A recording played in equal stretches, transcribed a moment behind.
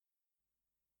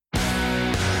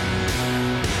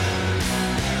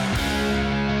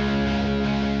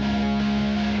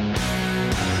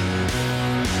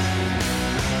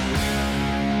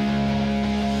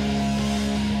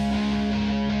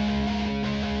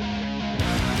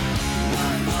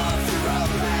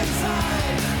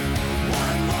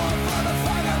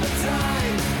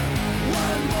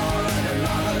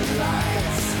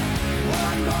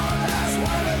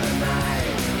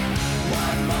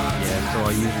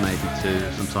maybe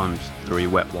 2, sometimes 3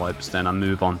 wet wipes. Then I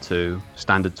move on to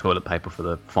standard toilet paper for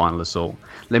the final assault.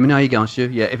 Let me know how you're going, Stu.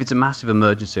 Yeah, if it's a massive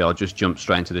emergency, I'll just jump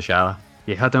straight into the shower.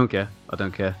 Yeah, I don't care.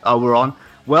 Oh, we're on.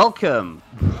 Welcome,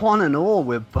 one and all.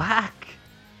 We're back.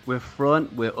 We're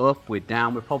front, we're up, we're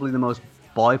down. We're probably the most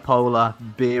bipolar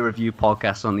beer review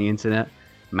podcast on the internet.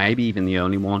 Maybe even the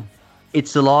only one.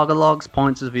 It's the Lager Logs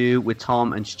Points of View with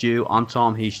Tom and Stu. I'm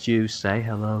Tom, he's Stu. Say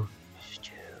hello,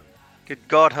 Stu. Good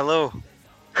God, hello.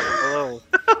 Hello.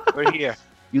 We're here.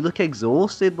 You look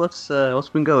exhausted. What's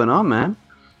been going on, man?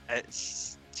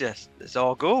 It's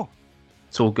all go.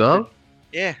 It's all go?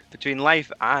 Yeah, between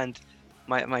life and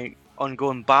my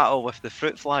ongoing battle with the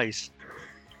fruit flies.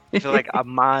 I feel like a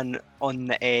man on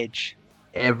the edge.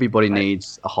 Everybody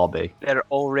needs a hobby. They're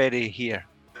already here.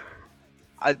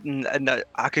 And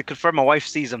I could confirm my wife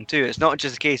sees them too. It's not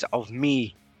just a case of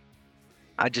me.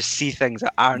 I just see things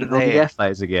that aren't there. The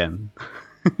F-phase again.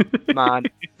 Man,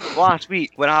 last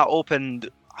week when I opened,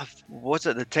 was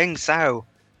it the Ting Sao?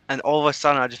 And all of a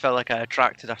sudden I just felt like I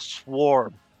attracted a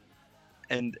swarm.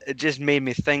 And it just made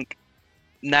me think,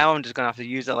 now I'm just going to have to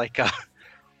use it like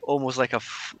almost like a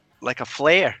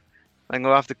flare. I'm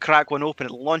going to have to crack one open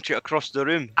and launch it across the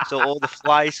room so all the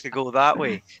flies could go that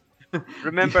way.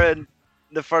 Remember in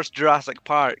the first Jurassic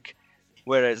Park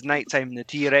where it's nighttime and the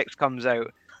T-Rex comes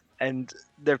out and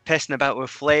they're pissing about with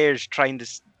flares trying to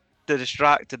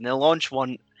distract, and they launch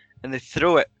one and they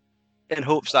throw it in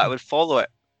hopes that it would follow it.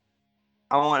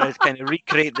 I want to kind of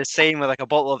recreate the same with like a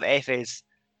bottle of Effie's,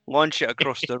 launch it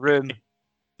across the room.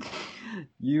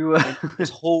 You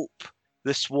just hope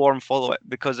the swarm follow it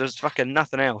because there's fucking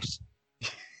nothing else.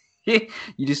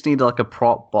 You just need like a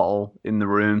prop bottle in the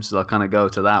room, so I'll kind of go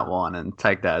to that one and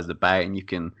take that as the bait, and you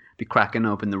can be cracking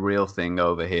open the real thing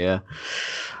over here.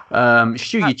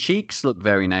 Stu, your cheeks look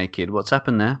very naked. What's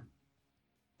happened there?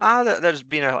 There's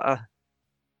been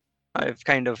I've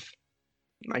kind of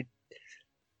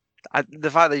the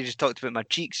fact that you just talked about my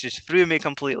cheeks just threw me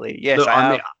completely. Yes, look,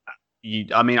 I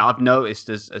mean, I've noticed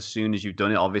as soon as you've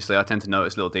done it. Obviously, I tend to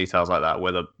notice little details like that,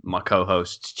 whether my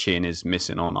co-host's chin is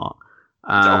missing or not.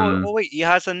 Oh wait, he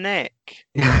has a neck.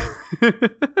 I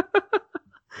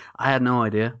had no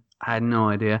idea.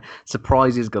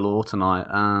 Surprises galore tonight.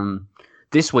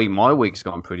 This week, my week's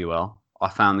gone pretty well. I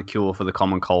found the cure for the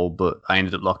common cold, but I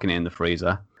ended up locking it in the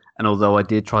freezer. And although I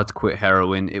did try to quit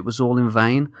heroin, it was all in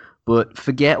vain. But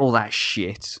forget all that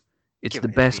shit. It's the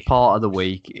best part of the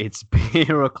week. It's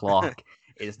beer o'clock.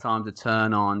 It's time to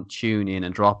turn on, tune in,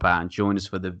 and drop out and join us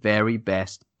for the very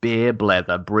best beer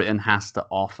blether Britain has to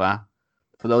offer.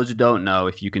 For those who don't know,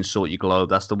 if you can sort your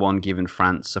globe, that's the one giving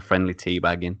France a friendly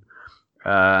teabagging.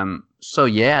 So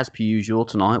yeah, as per usual,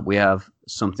 tonight we have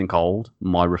something cold,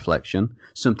 my reflection,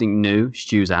 something new,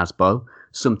 Stu's Asbo,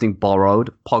 something borrowed,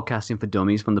 podcasting for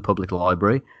dummies from the public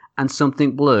library, and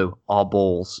something blue, our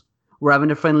balls. We're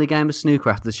having a friendly game of snooker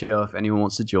after the show if anyone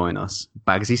wants to join us.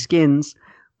 Bagsy skins.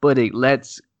 Buddy,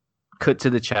 let's cut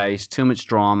to the chase. Too much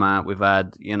drama. We've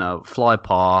had, Fly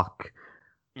Park.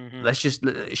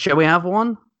 Mm-hmm. Shall we have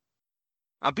one?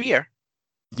 A beer?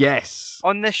 Yes.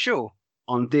 On this show?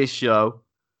 On this show.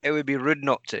 It would be rude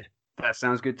not to. That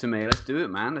sounds good to me. Let's do it,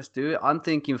 man. Let's do it. I'm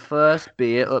thinking first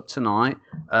beer up tonight.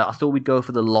 I thought we'd go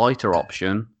for the lighter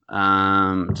option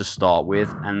to start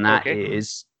with, and that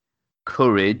is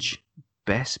Courage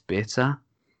Best Bitter.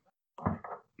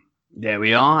 There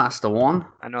we are. That's the one.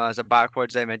 I know, that's a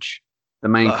backwards image. The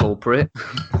main culprit.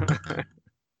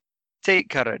 Take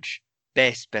Courage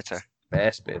Best Bitter.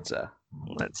 Best Bitter.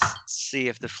 Let's see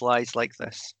if the flies like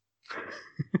this.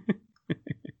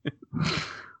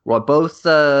 Right, both.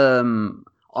 I'm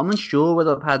unsure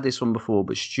whether I've had this one before,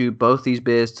 but Stu, both these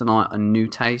beers tonight are new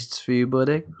tastes for you,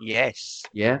 buddy. Yes.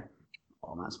 Yeah.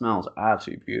 Oh, that smells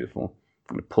absolutely beautiful.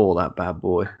 I'm gonna pour that bad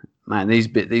boy. Man, these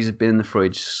have been in the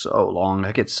fridge so long.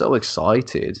 I get so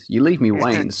excited. You leave me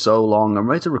waiting so long. I'm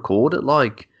ready to record at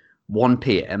like 1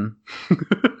 p.m.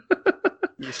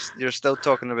 You're still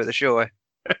talking about the show, eh?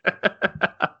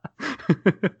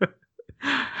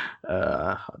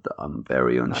 I'm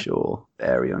very unsure.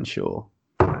 Very unsure.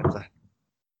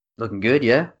 Looking good,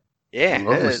 yeah? Yeah,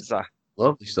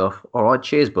 lovely stuff. All right,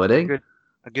 cheers, buddy.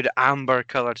 A good amber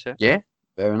colour to it. Yeah,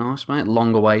 very nice, mate.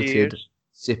 Long awaited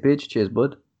sippage. Cheers,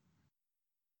 bud.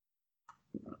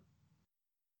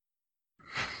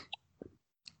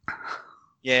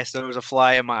 Yes, there was a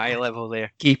fly in my eye level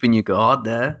there. Keeping your guard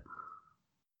there.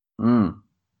 Yeah,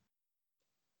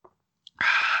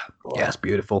 that's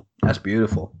beautiful. That's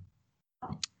beautiful.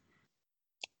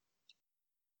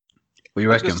 What do you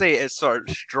reckon? I was going to say it's sort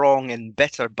of strong and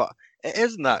bitter, but it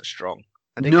isn't that strong.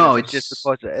 I think no, it's just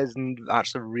because it isn't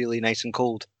actually really nice and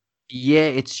cold. Yeah,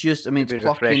 it's just. I mean, It'd it's be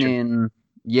clocking refreshing. in.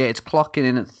 Yeah, it's clocking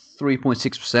in at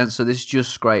 3.6%. So this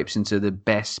just scrapes into the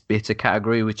best bitter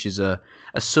category, which is a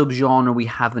subgenre we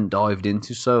haven't dived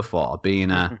into so far, being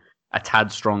a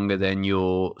tad stronger than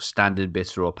your standard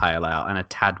bitter or pale ale, and a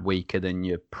tad weaker than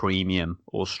your premium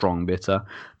or strong bitter.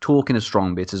 Talking of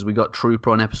strong bitters, we got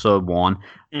Trooper on episode 1,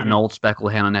 and Hmm. Old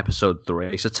Speckled Hen on episode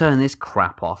 3. So turn this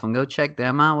crap off and go check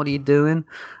them out. What are you doing?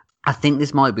 I think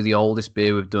this might be the oldest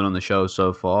beer we've done on the show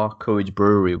so far. Courage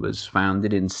Brewery was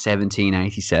founded in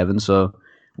 1787, so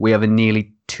we have a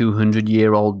nearly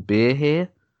 200-year-old beer here.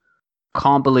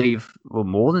 Can't believe, well,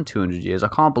 more than 200 years. I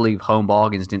can't believe Home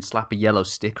Bargains didn't slap a yellow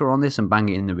sticker on this and bang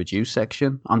it in the reduced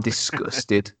section. I'm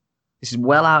disgusted. This is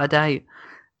well out of date.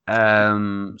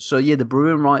 So yeah, the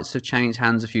brewing rights have changed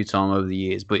hands a few times over the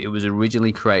years, but it was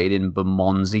originally created in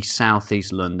Bermondsey,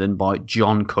 southeast London, by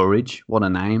John Courage. What a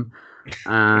name!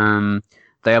 Um,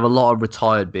 they have a lot of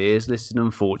retired beers listed,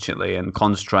 unfortunately, and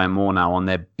concentrate more now on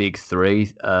their big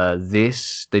three.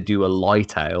 They do a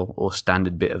light ale or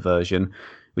standard bitter version,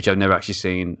 which I've never actually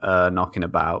seen knocking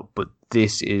about. But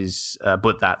that's a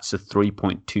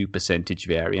 3.2 percentage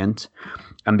variant.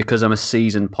 And because I'm a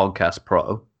seasoned podcast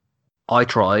pro, I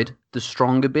tried the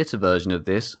stronger bitter version of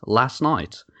this last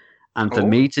night. And for Oh,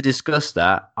 me to discuss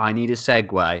that, I need a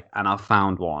segue, and I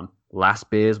found one. Last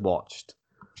beers watched.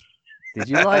 Did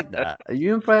you like that? Are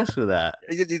you impressed with that?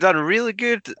 you done really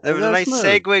good. There Is was a that nice smooth?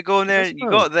 segue going Is that there. You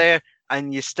smooth? got there,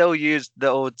 and you still used the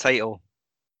old title.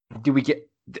 Did we get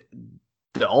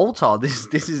the old title?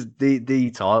 This is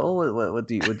the title. What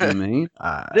do you mean?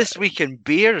 This week in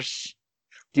beers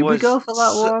Did we was go for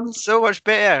that one? so much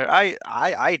better.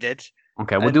 I did,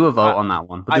 Okay, we'll do and a vote on that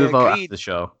one. We'll I do a vote after agreed. the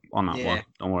show on that Yeah, one.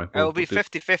 Don't worry. it'll We'll be do.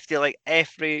 50-50 like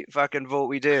every fucking vote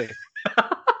we do.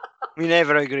 We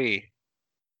never agree.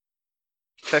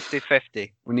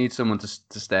 50-50. We need someone to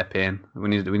step in. We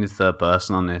need a third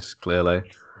person on this. Clearly,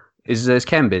 is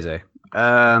Ken busy?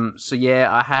 So yeah,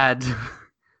 I had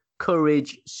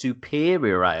Courage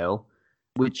Superior Ale,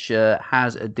 which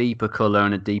has a deeper color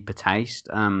and a deeper taste.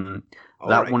 All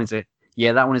That right. one is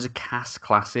a cask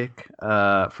classic.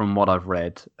 From what I've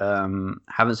read,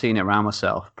 haven't seen it around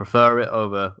myself. Prefer it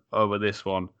over this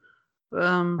one.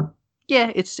 Yeah,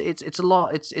 it's a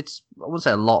lot. It's I wouldn't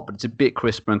say a lot, but it's a bit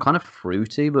crisper and kind of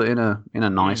fruity, but in a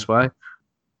Mm. nice way.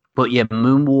 But yeah,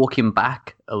 moonwalking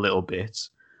back a little bit.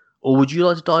 Or would you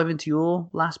like to dive into your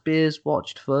last beers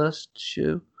watched first,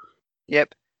 Shu?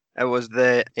 Yep. It was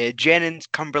the Jennings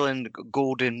Cumberland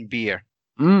Golden Beer.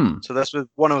 Mm. So this was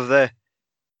one of the,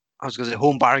 I was going to say,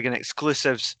 home bargain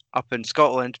exclusives up in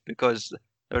Scotland because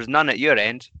there was none at your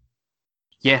end.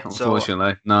 Yeah, So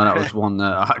unfortunately. No, that was one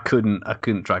that I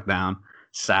couldn't track down,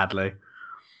 sadly.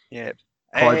 yeah.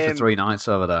 Cried for 3 nights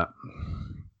over that.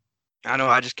 I know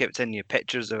I just kept sending you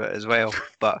pictures of it as well,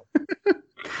 but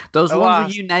Those ones with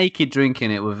alas, you naked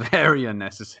drinking it were very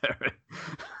unnecessary.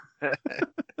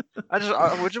 I just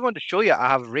wanted to show you I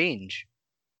have range.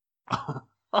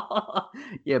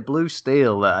 Yeah, Blue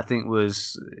Steel, I think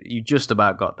was you just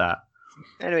about got that.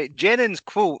 Anyway, Jennings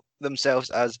quote themselves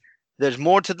as "There's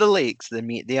more to the lakes than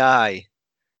meet the eye."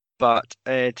 But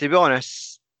to be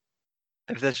honest,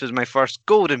 if this was my first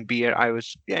golden beer, I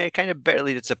was kind of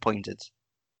bitterly disappointed.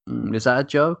 Is that a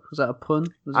joke? Was that a pun?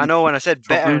 Was I he know when I said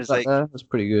bitter, trying it's that like there? That's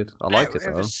pretty good. I like it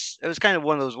it though. was kind of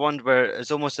one of those ones where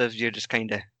it's almost as you're just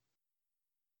kind of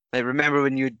like remember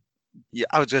when you. Yeah,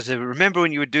 I was gonna say remember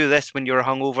when you would do this when you were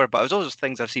hungover, but it was always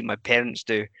things I've seen my parents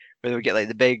do, where they would get like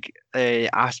the big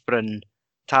aspirin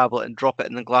tablet and drop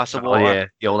it in a glass of Oh water, yeah,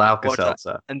 the old Alka water,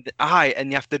 Seltzer. and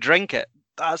you have to drink it.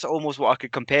 That's almost what I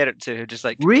could compare it to. Just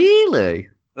Really?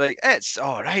 like it's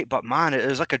all right, but man, it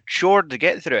was like a chore to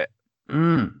get through it.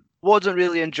 Mm. Wasn't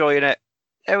really enjoying it.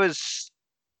 It was.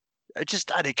 It just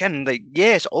had again like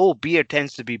yes, all beer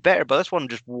tends to be better, but this one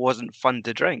just wasn't fun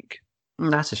to drink.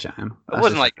 That's a shame. It That's a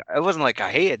wasn't shame. like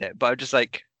I hated it, but I just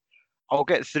like I'll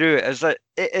get through it.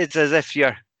 It's as if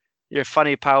your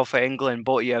funny pal for England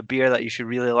bought you a beer that you should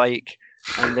really like,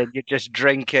 and then you just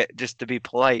drink it just to be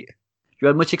polite. You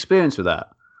had much experience with that?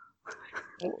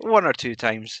 One or two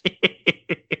times.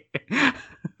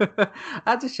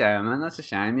 That's a shame, man. That's a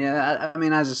shame. Yeah, I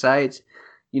mean, as I say, it's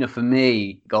for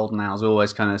me, Golden Ale's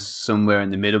always kind of somewhere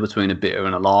in the middle between a bitter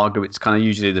and a lager. It's kind of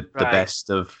usually the Right. best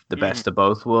of the Mhm. best of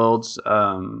both worlds.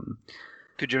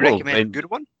 Could you Well, recommend a good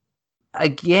one?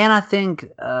 again, I think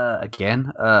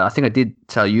I did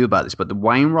tell you about this, but the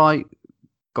Wainwright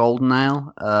Golden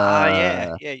Ale.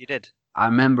 Yeah, you did. I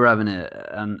remember having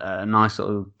a nice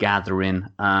little gathering,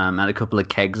 and a couple of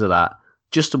kegs of that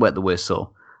just to wet the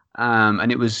whistle.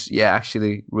 And it was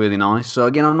actually really nice. So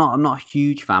again, I'm not a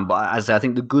huge fan, but as I say, I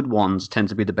think the good ones tend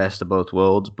to be the best of both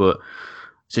worlds. But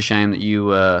it's a shame that you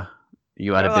had a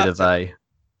Well, bit of that's it. a.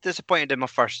 Disappointed in my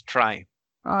first try,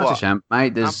 Oh, it's a but shame, mate.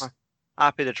 I'm There's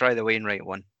happy to try the Wainwright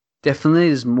one. definitely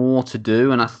there's more to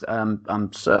do, and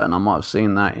I'm certain I might have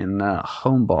seen that in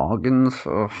Home Bargains.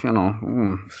 So,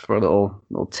 for a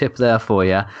little tip there for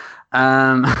you.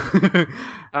 Um,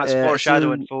 That's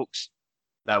foreshadowing, so folks.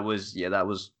 that was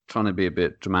trying to be a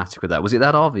bit dramatic with that. Was it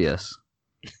that obvious?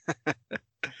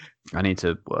 I need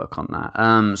to work on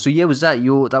that. So yeah, that was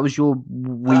your That was,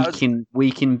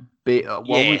 week in beer? What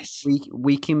was yes.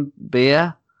 week in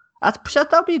beer?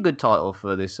 That'd be a good title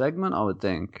for this segment, I would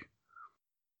think.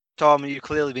 Tom, you've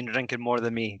clearly been drinking more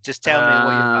than me. Just tell me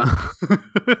what you've Uh,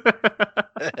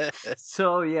 had.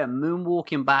 so yeah,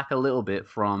 moonwalking back a little bit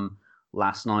from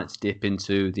last night's dip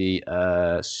into the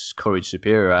Courage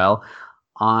Superior Ale.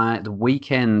 The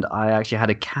weekend I actually had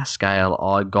a cask ale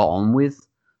I got on with.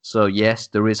 So yes,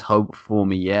 there is hope for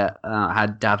me yet. I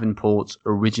had Davenport's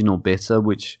Original Bitter,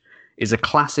 which is a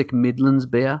classic Midlands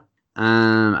beer,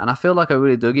 and I feel like I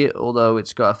really dug it. Although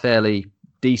it's got a fairly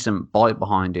decent bite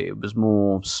behind it, it was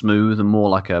more smooth and more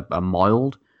like a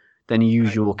mild than a Right.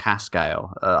 usual cask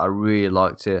ale. I really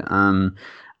liked it.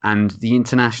 And the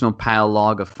International Pale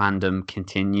Lager fandom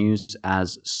continues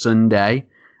as Sunday.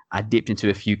 I dipped into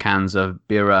a few cans of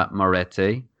Birra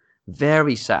Moretti.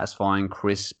 Very satisfying,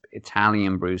 crisp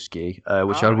Italian brewski,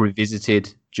 which I All right.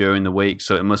 revisited during the week,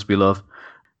 so it must be love.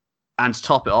 And to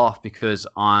top it off, because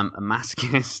I'm a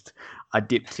masochist, I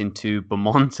dipped into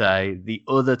Bomonte, the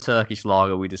other Turkish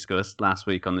lager we discussed last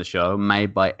week on the show,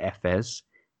 made by Efes.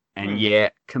 And Hmm. yeah,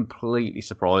 completely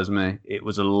surprised me. It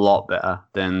was a lot better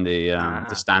than the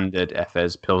Ah, standard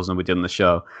Efes Pilsner we did on the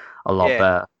show. A lot yeah.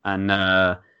 better.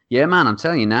 And yeah, man, I'm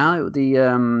telling you now,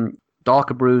 the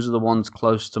darker brews are the ones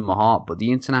close to my heart, but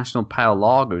the International Pale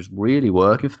Lager is really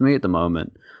working for me at the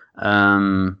moment.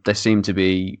 They seem to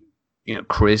be,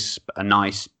 crisp, a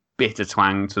nice bitter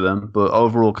twang to them, but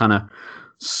overall kind of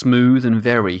smooth and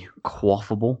very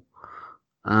quaffable.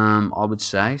 I would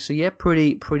say so. Yeah,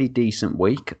 pretty decent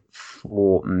week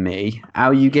for me. How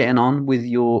are you getting on with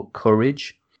your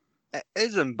courage? It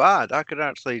isn't bad. I could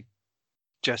actually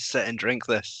just sit and drink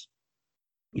this.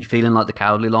 You feeling like the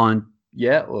Cowardly Lion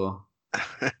yet, or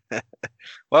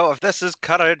Well, if this is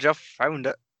courage, I've found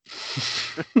it.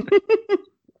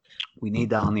 we need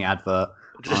that on the advert?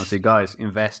 Honestly, Just guys,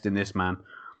 invest in this man.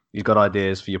 He's got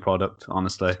ideas for your product.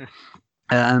 Honestly,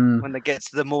 um, when it gets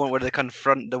to the moment where they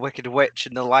confront the wicked witch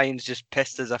and the lion's just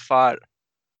pissed as a fart.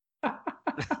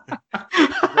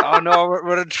 Oh no,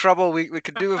 we're in trouble. We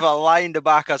could do with a lion to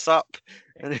back us up.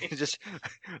 And he's just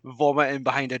vomiting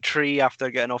behind a tree after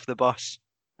getting off the bus.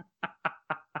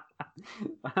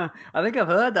 I think I've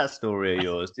heard that story of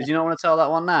yours. Did you not want to tell that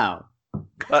one now?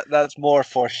 That's more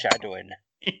foreshadowing.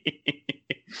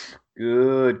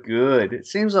 Good, good. It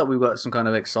seems like we've got some kind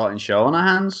of exciting show on our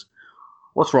hands.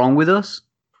 What's wrong with us?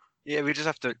 Yeah, we just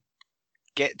have to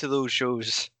get to those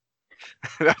shows.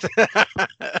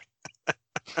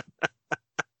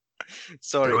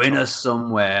 Sorry, They're in Tom. us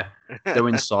somewhere. They're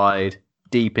inside,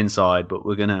 deep inside, but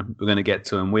we're gonna get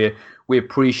to them. We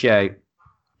appreciate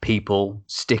people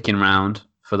sticking around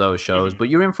for those shows, but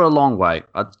you're in for a long wait.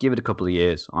 I'd give it a couple of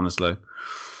years, honestly.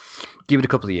 Give it a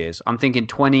couple of years. I'm thinking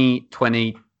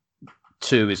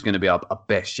 2022 is going to be our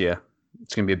best year.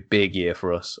 It's going to be a big year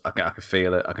for us. I can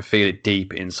feel it. I can feel it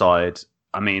deep inside.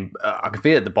 I mean, I can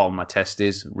feel it at the bottom of my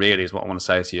testes, really, is what I want to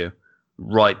say to you.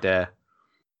 Right there.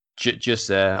 Just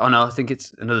there. Oh, no, I think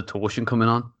it's another torsion coming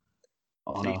on.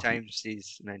 Oh, Three no. times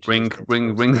he's mentioned Ring, his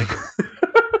ring, testicles ring.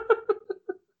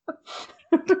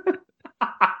 today.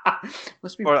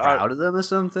 Must be For our proud of them or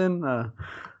something.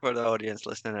 for the audience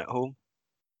listening at home.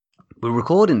 We're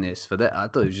recording this for that. I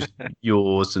thought it was just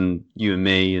yours and you and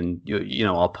me and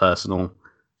our personal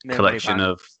Memory collection bank.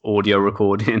 of audio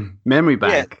recording memory Yeah.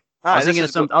 bank. Aye, this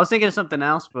is I was thinking of something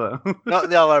else, but not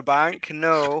the other bank.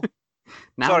 No.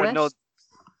 now Sorry, no.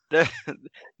 West.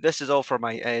 This is all for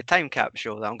my time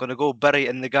capsule that I'm going to go bury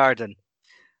in the garden.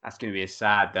 That's gonna be a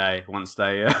sad day once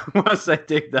they once they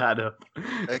dig that up.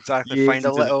 Exactly. Years Find a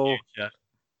into the little future.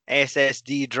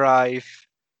 SSD drive.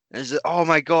 Is it? Oh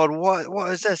my God! What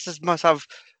is this? This must have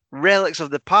relics of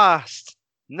the past.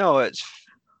 No, it's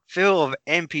full of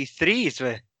MP3s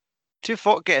with two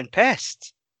folk getting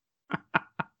pissed.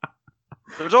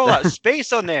 There's all that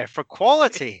space on there for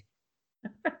quality.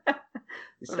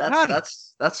 Man,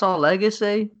 That's our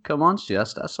legacy. Come on, Stu,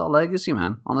 that's our legacy,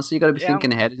 man. Honestly, you got to be yeah,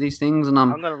 thinking ahead of these things, and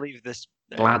I'm I'm going to leave this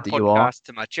glad that you are. podcast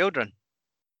to my children.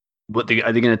 Are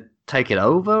they going to take it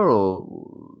over,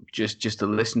 or just to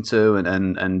listen to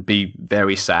and be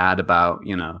very sad about,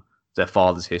 their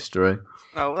father's history.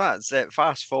 Well, that's it.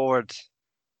 Fast forward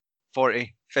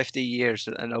 40, 50 years,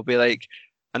 and it'll be like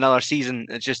another season.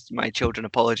 It's just my children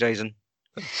apologising.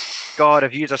 God,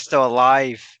 if you're still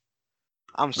alive,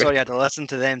 I'm sorry I had to listen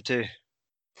to them too.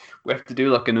 We have to do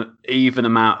like an even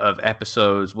amount of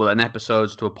episodes. Well, an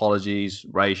episodes to apologies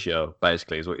ratio,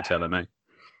 basically, is what you're telling me.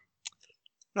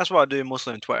 That's what I do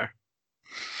mostly on Twitter.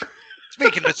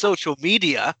 Speaking of social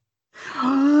media,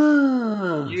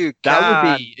 you that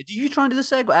would be. Do you try and do the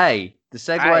segue? Hey, the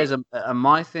segue is a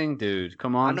my thing, dude.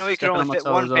 Come on. I know you can only fit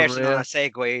one person on a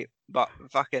segue, but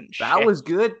fucking that shit. was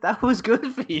good. That was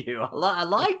good for you. I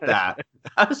like that.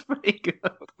 That was pretty good.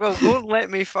 Well, don't let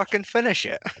me fucking finish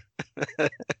it.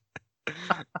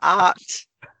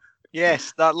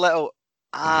 Yes, that little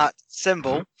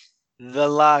symbol, the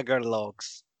lager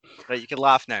logs. Right, you can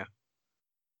laugh now.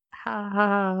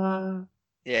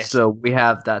 Yes. So we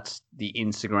have, that's the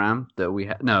Instagram that we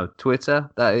have. No, Twitter,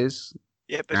 that is.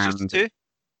 Yep, it's just two.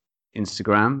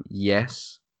 Instagram,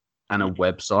 yes. And a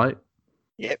website.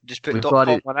 Yep, just put .com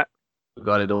on it. We've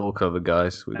got it all covered,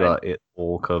 guys. We got it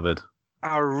all covered.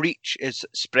 Our reach is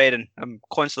spreading. I'm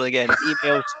constantly getting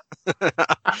emails.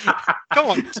 Come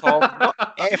on, Tom.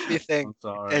 Not everything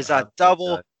is a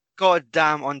double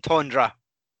goddamn entendre.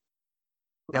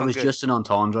 That was just an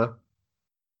entendre.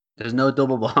 There's no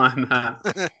double behind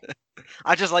that.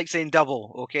 I just like saying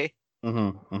double, okay?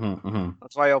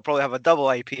 That's why I'll probably have a double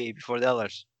IPA before the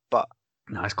others. But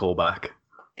nice callback.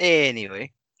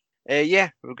 Anyway,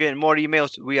 we're getting more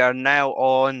emails. We are now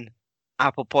on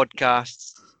Apple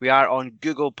Podcasts. We are on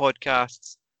Google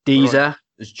Podcasts. Deezer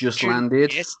has just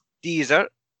landed. Yes, Deezer.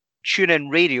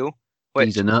 TuneIn Radio, which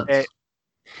Deezer nuts.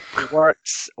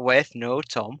 Works with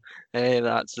Tom.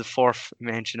 That's the fourth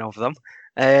mention of them.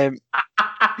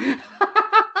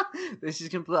 This is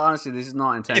honestly, this is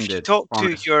not intended. If you talk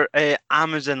to your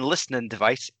Amazon listening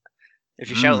device, if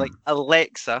you shout like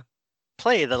Alexa,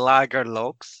 play the lager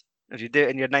logs. If you do it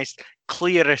in your nice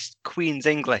clearest Queen's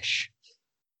English,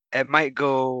 it might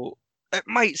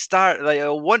start, like,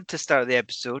 it'll want to start the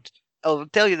episode. It'll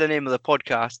tell you the name of the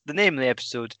podcast, the name of the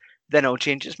episode, then it'll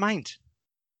change its mind.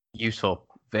 Useful.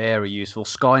 Very useful.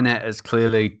 Skynet has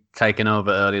clearly taken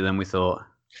over earlier than we thought.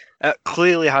 It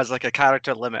clearly has like a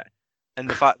character limit. And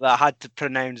the fact that I had to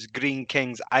pronounce Green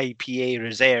King's IPA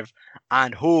Reserve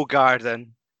and Hoegaarden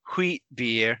wheat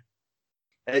beer.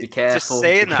 Be careful.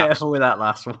 Careful with that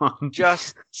last one.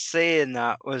 Just saying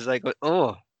that was like,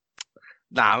 oh,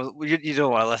 nah, you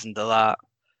don't want to listen to that.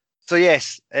 So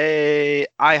yes,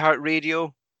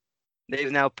 iHeartRadio,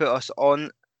 they've now put us on,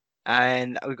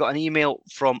 and we got an email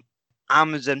from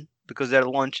Amazon because they're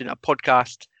launching a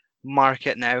podcast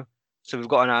market now. So we've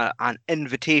got an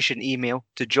invitation email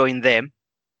to join them.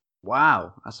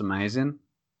 Wow, that's amazing.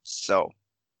 So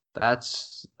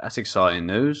that's exciting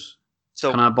news.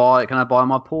 So can I buy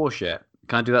my Porsche?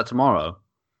 Can I do that tomorrow?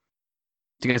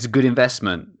 Do you think it's a good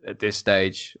investment at this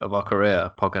stage of our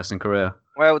podcasting career?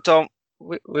 Well, Tom,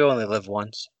 we only live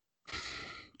once.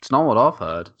 It's not what I've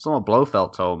heard. It's not what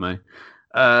Blofeld told me.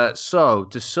 So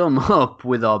to sum up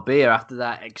with our beer after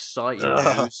that exciting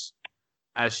news,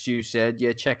 as Stu said,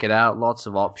 check it out. Lots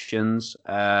of options.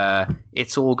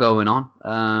 It's all going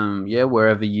on.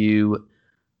 Wherever you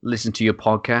listen to your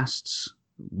podcasts,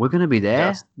 we're going to be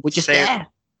there. We're just there.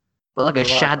 But like a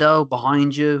shadow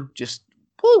behind you, just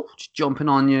jumping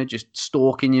on you, just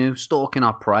stalking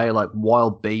our prey like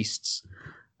wild beasts.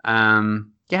 How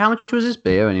much was this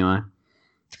beer anyway?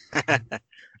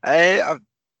 I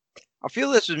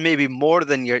feel this was maybe more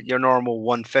than your normal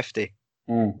 150.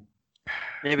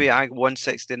 Maybe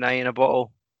 169 a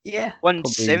bottle. Yeah,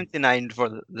 179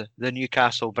 for the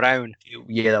Newcastle Brown.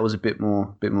 Yeah, that was a bit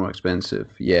more expensive.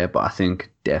 Yeah, but I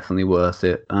think definitely worth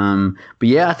it. But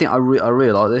yeah, I think I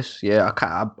really like this. Yeah,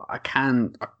 I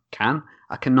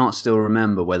cannot still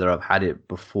remember whether I've had it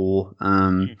before.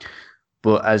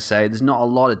 But as I say, there's not a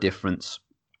lot of difference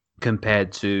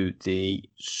compared to the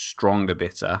stronger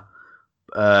bitter.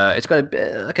 It's got a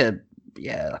bit like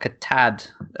a tad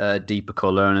deeper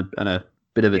color and a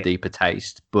bit of a deeper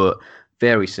taste, but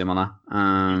very similar.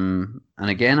 And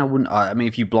again, I mean,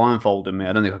 if you blindfolded me,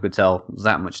 I don't think I could tell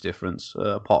that much difference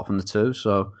apart from the two.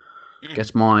 So,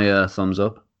 gets my thumbs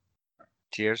up.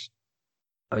 Cheers.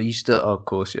 Are you still? Oh, of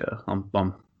course, yeah.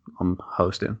 I'm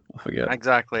hosting. I forget.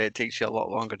 Exactly. It takes you a lot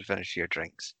longer to finish your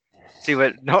drinks. See,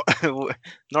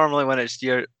 normally when it's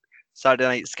your Saturday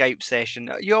night Skype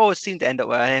session, you always seem to end up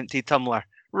with an empty tumbler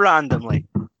randomly.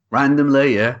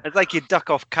 Randomly, yeah. It's like you duck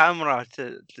off camera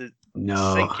to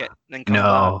sink it and then come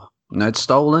back. No, it's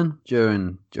stolen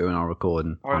during our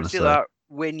recording. Or honestly. see that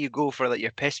when you go for like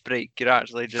your piss break, you're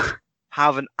actually just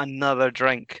having another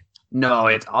drink.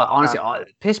 No, honestly,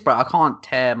 piss break. I can't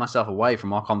tear myself away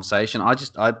from our conversation.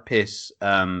 I piss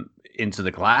into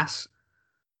the glass,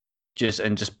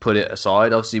 just put it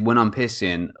aside. Obviously, when I'm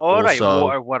pissing, All right, also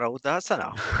water world, that's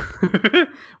enough.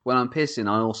 when I'm pissing,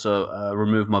 I also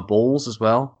remove my balls as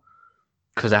well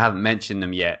because I haven't mentioned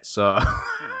them yet. So,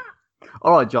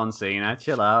 all right, John Cena,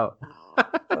 chill out.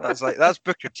 That's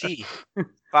Booker T.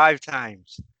 5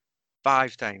 times.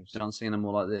 5 times. John Cena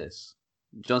more like this.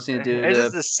 John Cena do It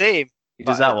is the same. He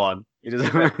does that one. He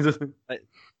does.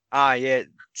 Yeah,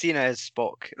 Cena is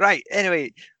Spock. Right.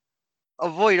 Anyway,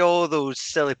 avoid all those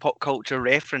silly pop culture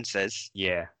references.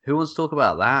 Yeah. Who wants to talk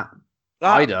about that? That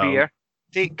I don't. beer,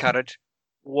 take courage,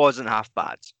 wasn't half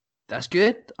bad. That's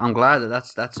good. I'm glad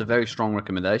that's a very strong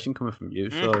recommendation coming from you.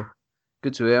 So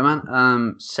good to hear,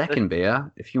 man. Second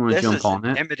beer, if you want to jump on it.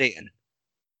 Intimidating.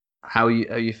 How are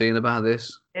you feeling about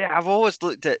this? Yeah, I've always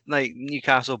looked at like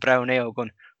Newcastle Brown Ale, going,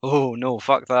 "Oh no,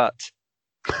 fuck that."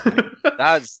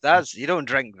 Like, that's you don't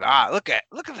drink that. Look at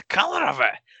the color of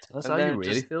it. That's how you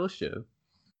really feel, Stu.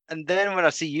 And then when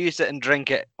I see you sit and drink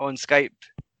it on Skype,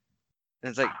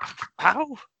 it's like,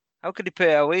 how could he put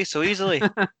it away so easily?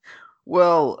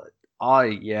 Well,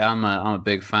 I'm a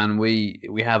big fan. We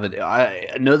have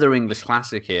another English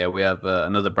classic here. We have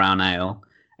another brown ale.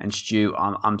 And Stu,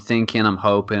 I'm thinking, I'm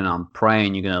hoping, I'm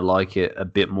praying you're gonna like it a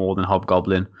bit more than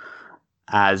Hobgoblin,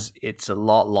 as it's a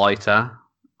lot lighter.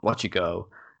 Watch you go,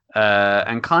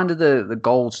 and kind of the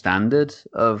gold standard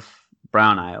of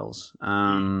brown ales.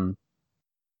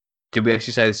 Did we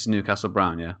actually say this is Newcastle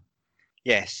Brown? Yeah.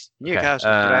 Yes,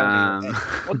 Newcastle Brown Ale.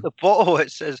 On the bottle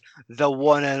it says the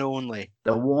one and only.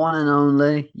 The one and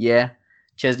only, yeah.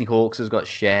 Chesney Hawkes has got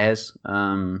shares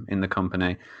in the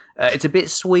company. It's a bit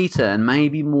sweeter and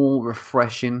maybe more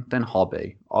refreshing than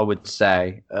Hobby, I would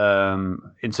say,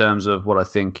 in terms of what I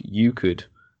think you could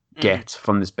get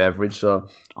from this beverage. So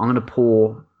I'm going to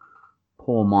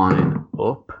pour mine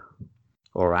up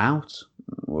or out,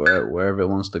 wherever it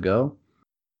wants to go.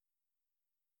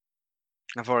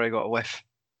 I've already got a whiff.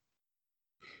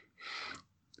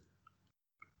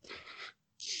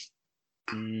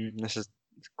 This is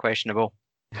questionable.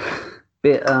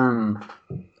 Bit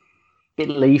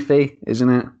leafy, isn't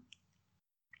it?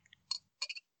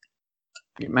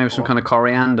 Maybe some kind of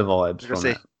coriander vibes from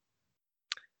it.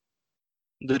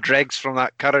 The dregs from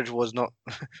that courage wasn't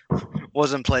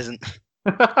pleasant.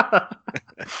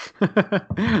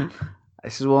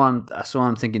 That's why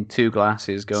I'm thinking 2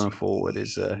 glasses going forward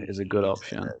is a good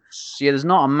option. So yeah, there's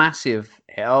not a massive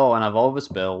and I've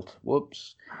overspilled.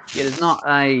 Whoops. Yeah, there's not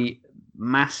a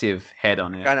massive head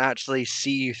on it. I can actually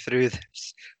see you through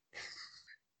this.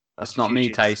 That's not me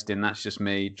tasting. That's just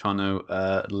me trying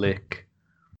to lick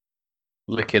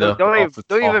it up.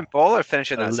 Don't even bother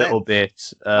finishing that a little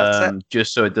bit,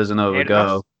 just so it doesn't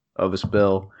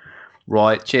overspill.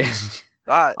 Right, cheers.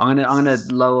 I'm gonna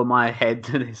lower my head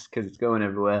to this because it's going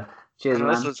everywhere. Cheers, man.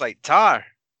 This looks like tar.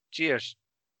 Cheers.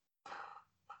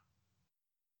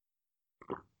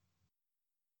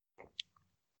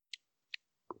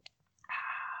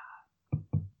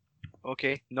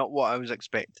 Okay, not what I was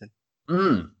expecting.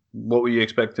 What were you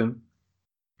expecting?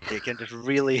 You can just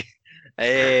really,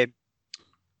 like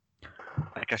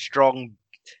a strong,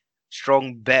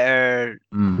 bitter,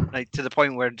 like to the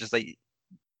point where just like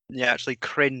you actually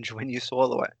cringe when you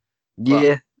swallow it.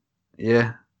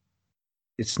 Yeah.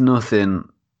 It's nothing.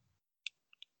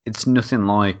 It's nothing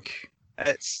like.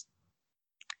 It's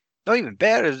not even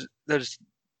better. There's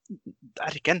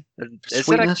again. Is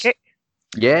there a kick?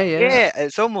 Yeah. Yeah,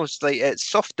 it's almost like it's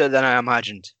softer than I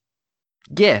imagined.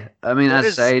 Yeah, I mean,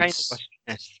 as I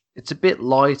say, it's a bit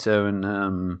lighter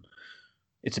and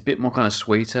it's a bit more kind of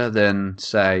sweeter than,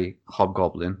 say,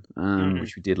 Hobgoblin,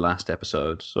 which we did last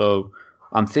episode. So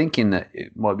I'm thinking that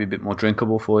it might be a bit more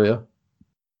drinkable for you.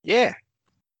 Yeah.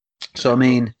 So I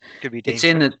mean, could be it's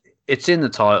in the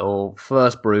title.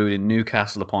 First brewed in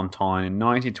Newcastle upon Tyne in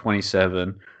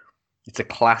 1927. It's a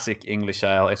classic English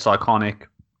ale. It's iconic.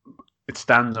 It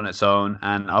stands on its own,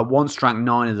 and I once drank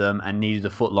 9 of them and needed a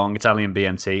foot-long Italian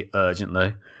BMT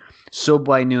urgently.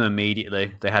 Subway knew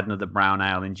immediately they had another brown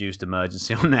ale-induced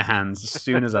emergency on their hands as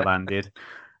soon as I landed.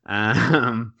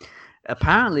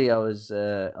 Apparently, I was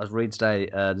reading today,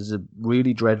 there's a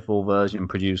really dreadful version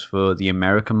produced for the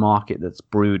American market that's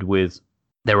brewed with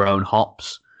their own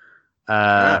hops.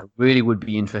 Really would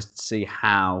be interested to see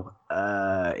how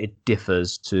it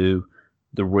differs to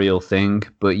the real thing.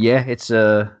 But yeah, it's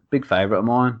a big favourite of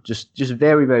mine. Just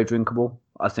very, very drinkable,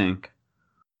 I think.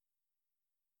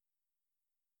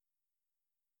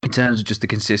 In terms of just the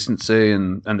consistency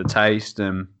and the taste,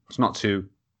 it's not too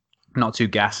not too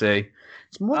gassy.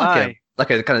 It's more Aye. like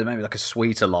a kind of maybe like a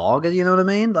sweeter lager. You know what I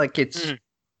mean? Like Mhm.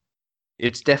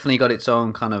 it's definitely got its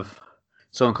own kind of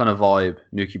vibe.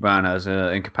 Nuki Brown has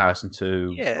in comparison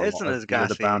to Yeah, a it lot isn't of as the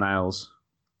other brown gassy. ales.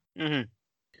 hmm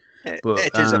But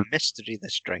it is a mystery,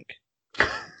 this drink.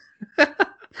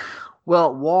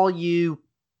 well, while you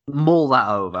mull that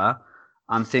over,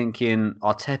 I'm thinking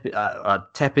a tepid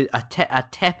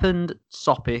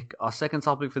topic, our second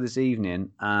topic for this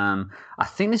evening. I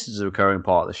think this is a recurring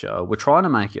part of the show. We're trying to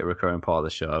make it a recurring part of the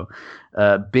show.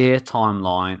 Beer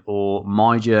timeline, or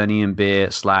my journey in beer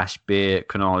 / beer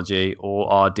chronology,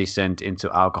 or our descent into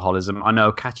alcoholism. I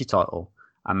know, catchy title.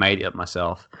 I made it up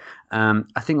myself. I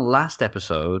think last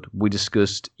episode we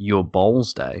discussed your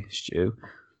bowls day, Stu.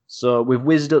 So we've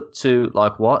whizzed up to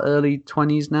like what, early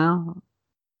 20s now?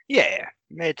 Yeah,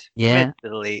 mid Yeah. to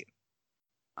the late.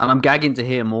 And I'm gagging to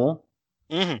hear more.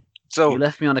 hmm You So,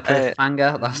 left me on a uh,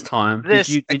 cliffhanger last time. this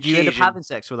Did you end up occasion, having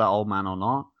sex with that old man or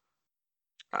not?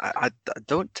 I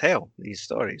don't tell these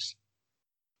stories.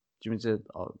 Do you mean to?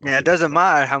 Oh, Yeah, it okay. doesn't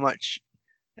matter how much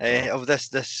Oh, of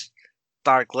this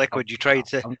dark I'm, liquid you try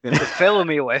to I'm gonna fill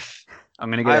me with. I'm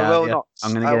gonna get it I out of will you. not.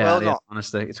 I'm gonna I get it out will of you. not.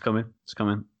 Honestly, it's coming. It's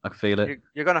coming. I can feel it.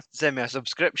 You're gonna have to send me a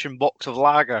subscription box of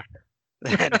lager,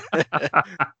 then.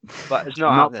 But it's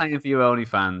not I'm not happening. paying for your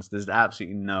OnlyFans. There's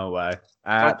absolutely no way.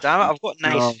 God damn it! Absolutely I've got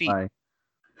nice no feet. way.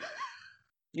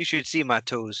 You should see my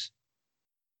toes.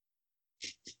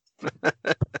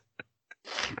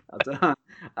 I don't.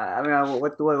 I mean,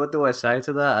 what do I say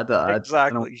to that? I don't know what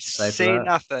Exactly. to say to Say that.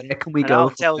 nothing, Where can we and go I'll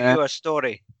from tell there? you a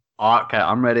story. Oh, okay,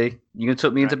 I'm ready. You gonna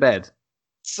tuck me into Right. bed?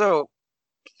 So,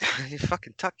 you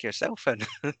fucking tuck yourself in.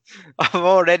 I've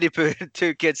already put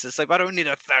two kids to sleep. I don't need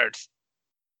a third.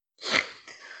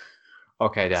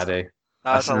 Okay, Daddy.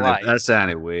 That's a lie. That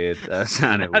sounded weird. That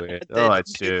sounded weird. All right,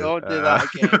 Stu. Don't do that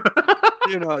again.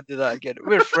 Do not do that again.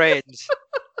 We're friends.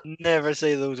 Never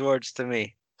say those words to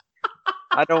me.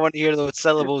 I don't want to hear those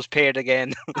syllables paired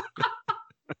again.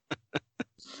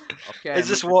 Okay, Is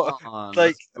this moving what, on.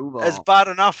 like, Let's move it's on. bad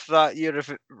enough that you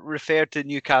refer to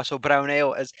Newcastle Brown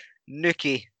Ale as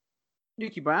Nookie?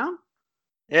 Nuki Brown?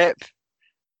 Yep.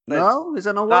 That, No, is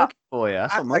that not that working for you?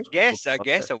 That's I, what I most people guess I call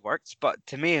guess it. it works, but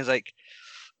to me it's like,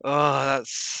 oh,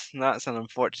 that's an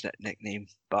unfortunate nickname.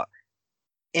 But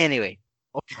anyway,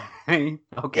 Okay,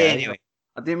 okay. anyway,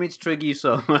 I didn't mean to trigger you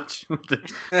so much with the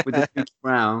Nuki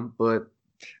Brown, but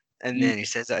and you, then he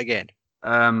says it again.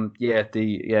 yeah.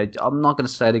 I'm not gonna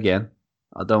say it again.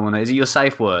 I don't want to. Is it your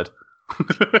safe word?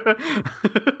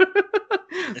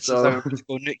 It says I'm So, about to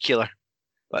go nuclear,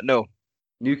 but no.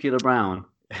 Nuclear Brown.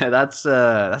 Yeah, that's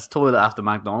toilet after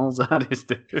McDonald's. That is.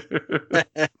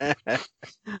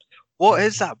 What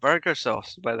is that burger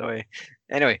sauce, by the way?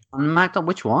 Anyway, On McDonald's,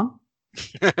 which one?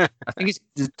 I think it's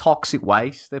the toxic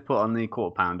waste they put on the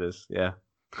quarter pounders. Yeah,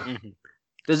 mhm.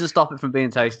 doesn't stop it from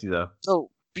being tasty though. So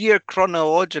beer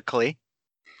chronologically.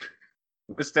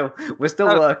 We're still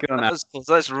That, working on that that. was close.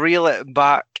 Let's reel it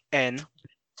back in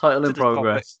Title to in the topic.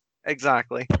 progress.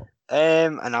 Exactly.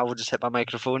 And I will just hit my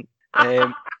microphone.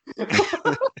 I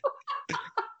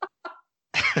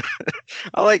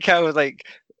like how like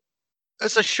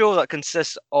it's a show that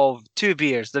consists of two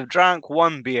beers. They've drank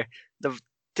one beer. They've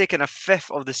taken a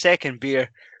fifth of the second beer.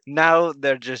 Now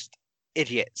they're just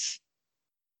idiots.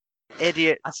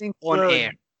 Idiots I think on we're at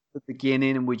air. the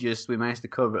beginning, and we managed to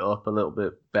cover it up a little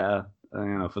bit better.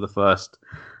 For the first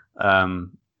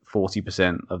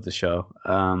 40% of the show.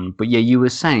 But yeah, you were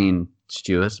saying,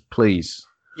 Stuart, please.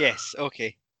 Yes,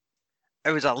 okay.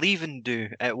 It was a leaving do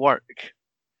at work.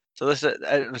 So this is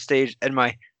at a stage in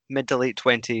my mid to late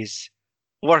 20s,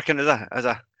 working as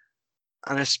an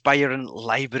aspiring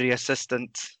library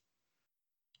assistant,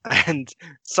 and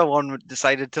someone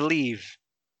decided to leave.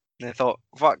 And I thought,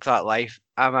 fuck that life,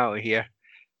 I'm out of here.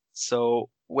 So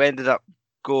we ended up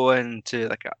going to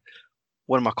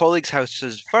one of my colleagues'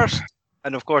 houses first,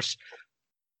 and of course,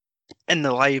 in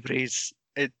the libraries,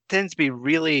 it tends to be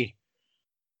really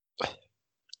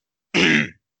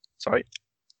sorry.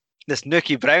 This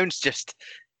Nookie Brown's just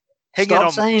hanging Stop on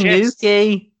my saying chest.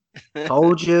 Nuki.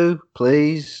 Told you,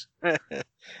 please. And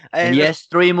And yes,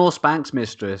 3 more Spanx,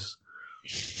 mistress.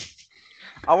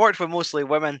 I worked with mostly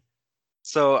women,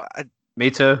 so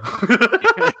Me too.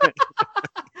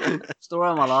 Story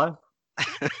of my life.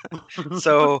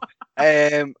 so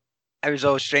I was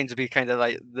always trying to be kind of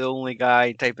like the only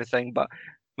guy type of thing. But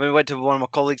when we went to one of my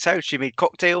colleagues' house, she made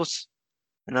cocktails,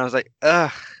 and I was like,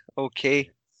 ugh, okay.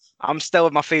 I'm still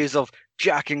in my phase of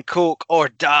Jack and Coke or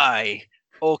die.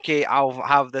 Okay, I'll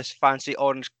have this fancy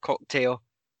orange cocktail.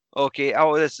 Okay,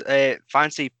 oh, this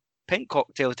fancy pink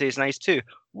cocktail tastes nice too.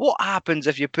 What happens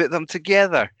if you put them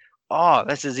together? oh,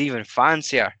 this is even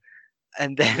fancier.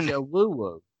 And Was then it a woo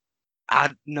woo?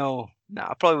 no,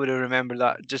 I probably would have remembered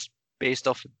that just based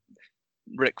off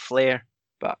Ric Flair.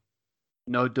 But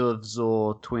No doves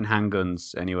or twin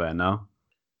handguns anywhere, no?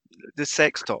 the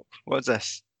sex talk, what's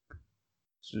this?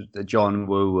 It's just a John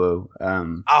Woo Woo.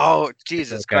 Oh, It's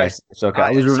Jesus okay. Christ. It's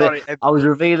okay. Sorry. I was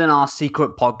revealing our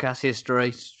secret podcast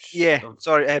history. Yeah, Don't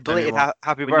sorry. tell Belated anyone.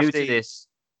 happy We're new to birthday this.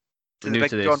 to We're the new big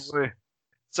to John this. Woo.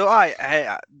 So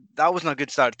that wasn't a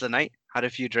good start to the night. Had a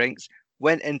few drinks,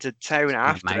 went into town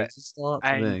after it, Amazing start for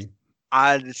and me.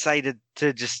 I decided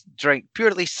to just drink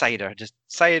purely cider, just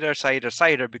cider,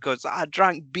 because I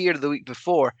drank beer the week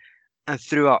before and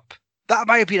threw up. That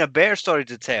might have been a better story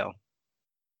to tell,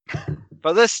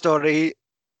 but this story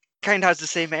kind of has the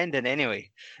same ending anyway.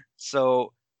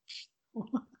 So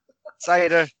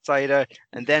cider,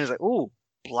 and then it's like, oh,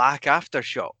 black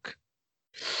aftershock.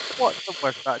 What's the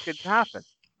worst that could happen?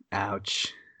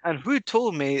 Ouch. And who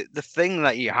told me the thing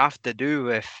that you have to do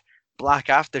with black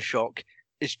aftershock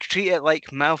is treat it like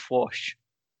mouthwash?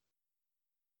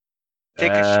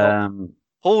 Take a shot,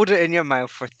 hold it in your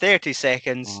mouth for 30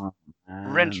 seconds, Oh,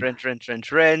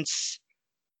 rinse,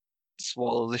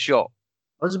 swallow the shot.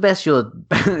 What's the best your?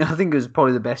 I think it was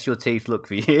probably the best your teeth look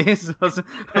for years. Wasn't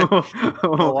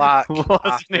Black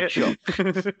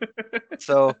it?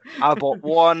 So I bought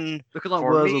one Looking like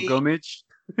for Wurzel me, Gummidge.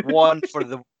 one for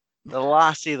the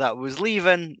lassie that was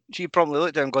leaving. She promptly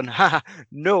looked at him going, ha,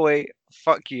 no way,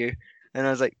 fuck you. And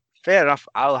I was like, fair enough,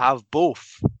 I'll have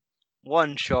both.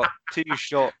 One shot, two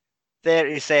shot,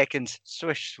 30 seconds,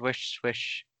 swish, swish,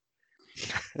 swish.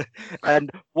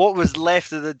 And what was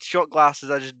left of the shot glasses,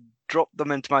 I just dropped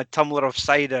them into my tumbler of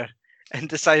cider and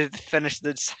decided to finish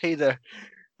the cider.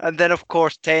 And then, of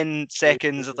course, 10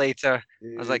 seconds later,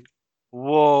 I was like,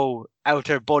 whoa,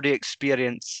 outer body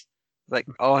experience. Like,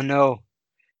 oh no.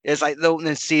 It's like the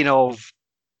opening scene of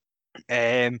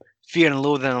Fear and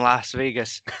Loathing in Las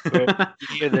Vegas, where you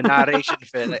hear the narration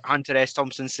for it, like Hunter S.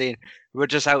 Thompson saying, we're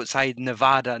just outside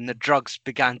Nevada and the drugs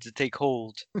began to take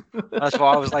hold. That's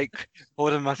what I was like,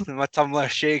 holding my tumbler,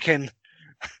 shaking,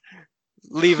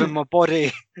 leaving my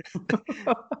body.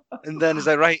 And then it's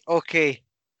like, right, okay,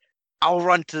 I'll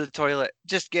run to the toilet,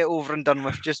 just get over and done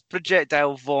with, just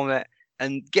projectile vomit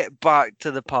and get back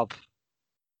to the pub.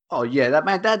 Oh yeah,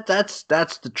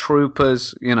 that's the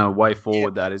troopers, way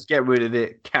forward. Yeah. That is, get rid of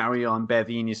it, carry on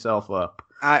bevying yourself up.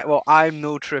 I'm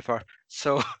no trooper,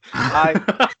 so I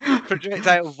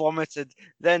projectile vomited,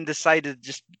 then decided to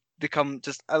just become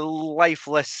just a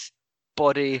lifeless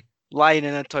body lying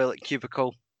in a toilet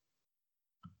cubicle.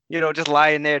 Just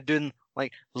lying there doing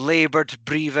like labored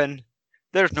breathing.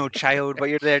 There's no child, but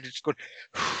you're there just going.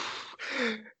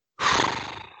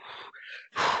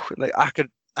 Like I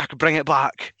could bring it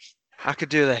back. I could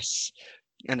do this,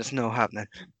 and it's not happening.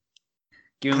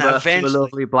 Giving birth to a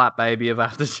lovely black baby of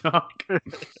Aftershock.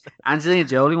 Angelina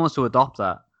Jolie wants to adopt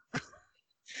that.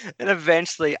 And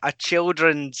eventually, a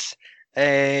children's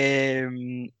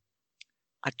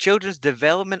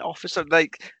development officer,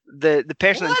 like the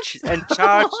person in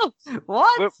charge,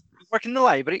 what? Working in the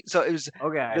library. So it was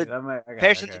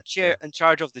person in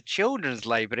charge of the children's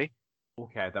library.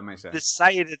 Okay, that makes sense.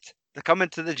 Decided to come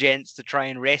into the gents to try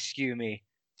and rescue me.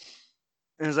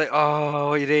 And it's like, oh,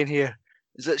 what are you doing here?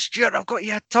 Is it, Stuart, I've got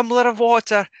you a tumbler of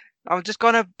water. I'm just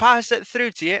going to pass it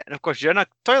through to you. And of course, you're in a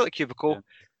toilet cubicle. Yeah.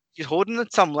 She's holding the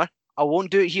tumbler. I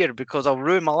won't do it here because I'll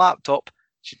ruin my laptop.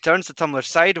 She turns the tumbler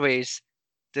sideways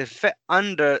to fit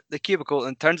under the cubicle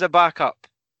and turns it back up.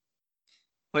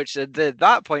 Which at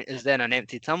that point is then an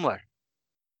empty tumbler.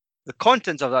 The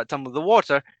contents of that tumbler, the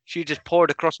water, she just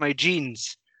poured across my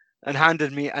jeans and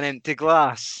handed me an empty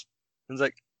glass. And was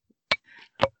like,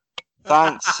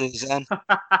 thanks, Suzanne.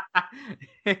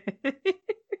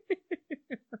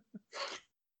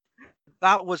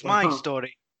 That was my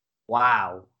story.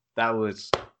 Wow, that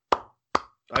was.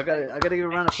 I got to give a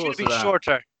round of applause for that. Should be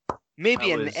shorter.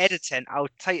 Maybe in editing, I'll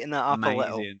tighten it up a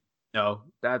little. No,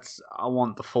 I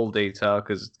want the full detail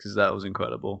because that was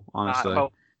incredible, honestly.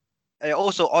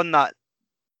 Also, on that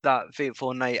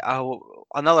fateful night,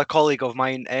 another colleague of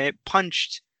mine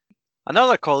punched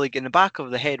another colleague in the back of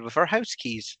the head with her house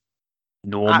keys.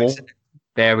 Normal. Accident.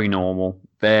 Very normal.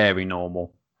 Very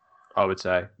normal, I would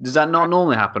say. Does that not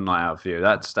normally happen like out for you?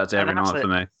 That's every night for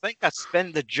me. I think I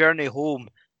spent the journey home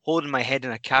holding my head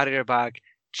in a carrier bag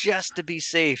just to be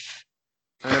safe.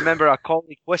 And I remember a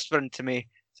colleague whispering to me,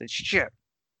 said, shit,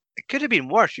 it could have been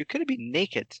worse. You could have been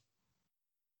naked.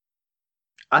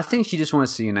 I think she just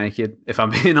wants to see you naked. If I'm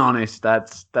being honest,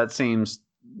 that seems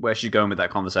where she's going with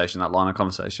that conversation, that line of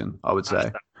conversation, I would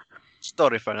say.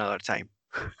 Story for another time.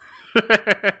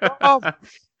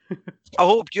 I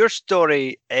hope your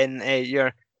story in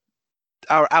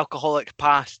our alcoholic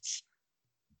pasts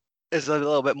is a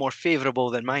little bit more favourable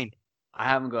than mine. I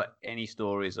haven't got any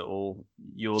stories at all.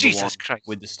 You're the one Jesus Christ.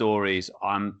 with the stories.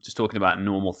 I'm just talking about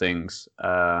normal things.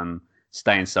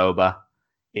 Staying sober,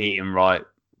 eating right,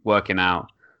 working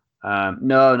out.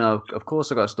 No, of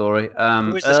course I got a story.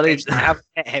 Who's this guy? I haven't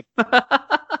met him.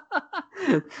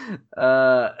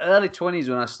 Early 20s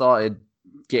when I started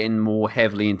getting more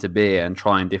heavily into beer and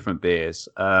trying different beers.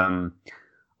 I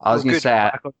was going to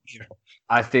say,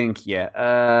 I think, yeah.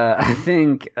 I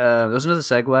think there's another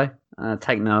segue.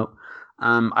 Take note.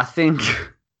 I think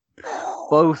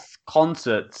both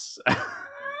concerts.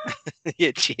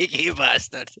 You cheeky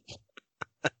bastard.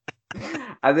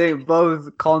 I think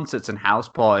both concerts and house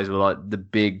parties were like the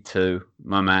big two,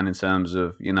 my man, in terms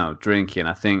of, drinking.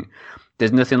 I think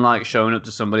there's nothing like showing up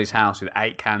to somebody's house with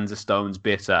 8 cans of Stone's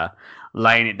Bitter,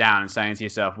 laying it down and saying to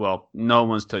yourself, well, no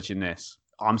one's touching this.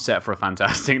 I'm set for a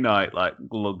fantastic night, like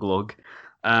glug glug.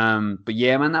 But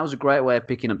yeah, man, that was a great way of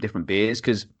picking up different beers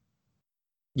because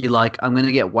you're like, I'm going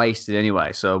to get wasted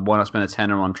anyway, so why not spend a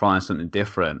tenner on trying something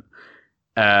different?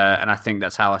 And I think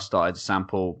that's how I started to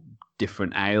sample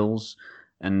different ales.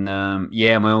 And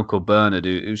yeah, my uncle Bernard,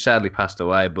 who sadly passed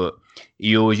away, but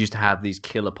he always used to have these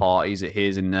killer parties at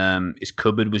his, and his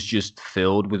cupboard was just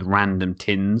filled with random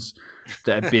tins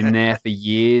that had been there for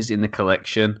years in the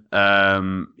collection.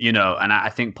 And I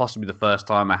think possibly the first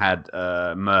time I had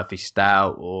Murphy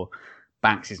Stout or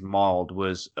Banks's Mild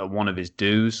was at one of his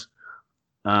dues.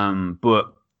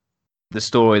 But the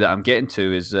story that I'm getting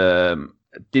to is,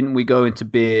 didn't we go into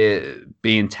beer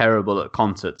being terrible at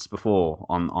concerts before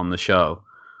on the show?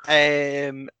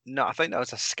 No, I think that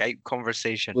was a Skype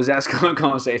conversation. Was that a Skype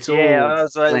conversation? It's yeah, that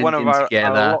was like one of our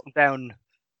lockdown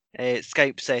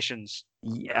Skype sessions.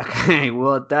 Yeah, okay.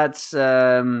 Well, that's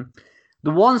the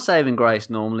one saving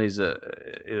grace normally is a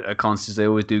concerts. They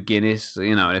always do Guinness. So,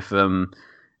 if even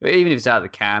if it's out of the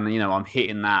can, I'm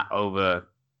hitting that over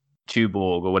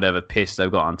Tuborg or whatever piss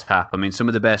they've got on tap. I mean, some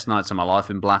of the best nights of my life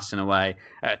in blasting away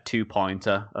at a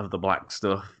 2-pointer of the black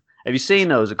stuff. Have you seen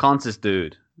those at concerts,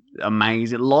 dude?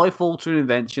 Amazing. Life-altering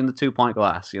invention, the 2-pint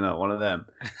glass, one of them.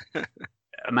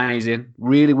 Amazing.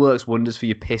 Really works wonders for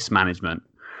your piss management.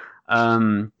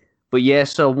 But yeah,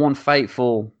 so one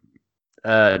fateful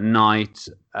night,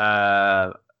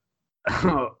 I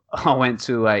went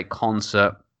to a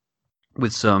concert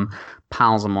with some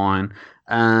pals of mine.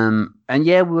 And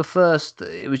yeah, we were first.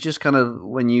 It was just kind of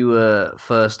when you were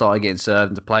first started getting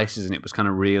served into places, and it was kind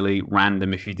of really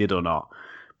random if you did or not.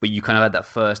 But you kind of had that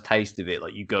first taste of it,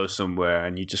 like you go somewhere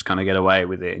and you just kind of get away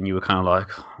with it, and you were kind of like,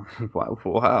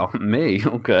 "Wow, me?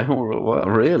 Okay, well,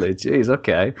 really? Jeez,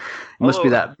 okay." Must be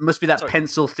that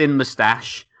pencil thin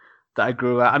mustache that I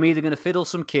grew out. I'm either going to fiddle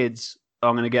some kids or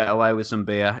I'm going to get away with some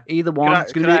beer. Either one.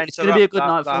 It's going to be a good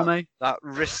night for me. That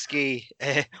risky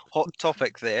hot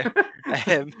topic there.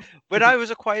 When I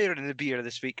was acquiring the beer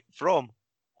this week from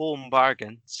Home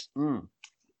Bargains,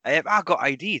 I got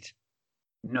ID'd.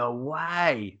 No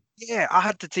way. Yeah, I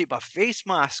had to take my face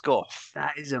mask off.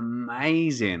 That is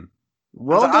amazing.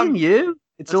 Well done, you.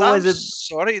 It's always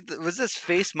Sorry, was this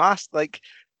face mask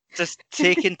just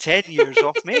taking 10 years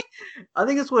off me? I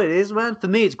think that's what it is, man. For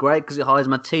me, it's great because it hides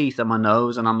my teeth and my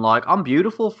nose, and I'm like, I'm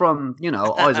beautiful from,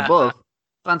 eyes above.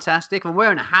 Fantastic. I'm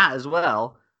wearing a hat as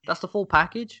well. That's the full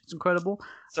package. It's incredible.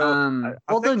 So,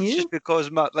 well done, you. Just because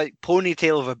my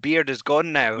ponytail of a beard is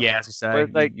gone now. Yeah, as I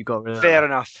say, you got rid of fair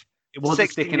enough. It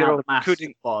wasn't sticking out the mask.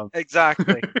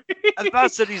 Exactly. And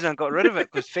that's the reason I got rid of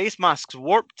it, because face masks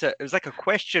warped it. It was like a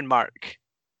question mark.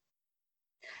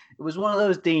 It was one of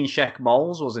those Dean Sheck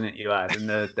moles, wasn't it, you had? And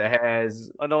the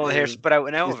hairs... And all the hair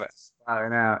sprouting out of it.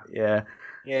 Sprouting out, yeah.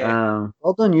 Yeah.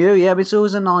 Well done, you. Yeah, but it's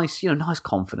always a nice, nice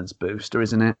confidence booster,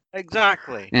 isn't it?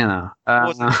 Exactly. I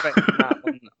wasn't expecting that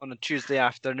on a Tuesday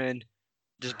afternoon,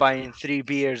 just buying 3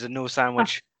 beers and no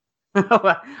sandwich.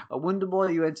 I wonder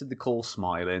why you entered the call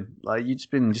smiling. Like you've just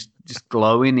been just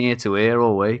glowing ear to ear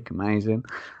all week. Amazing.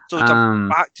 So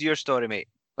back to your story, mate.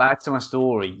 Back to my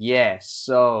story. Yes.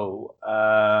 So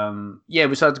we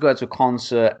decided to go out to a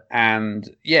concert,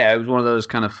 and yeah, it was one of those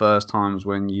kind of first times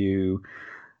when you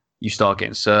start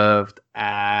getting served,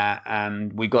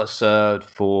 and we got served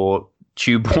for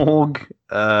Tuborg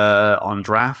on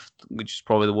draft, which is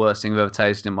probably the worst thing I've ever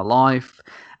tasted in my life.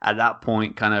 At that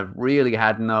point, kind of really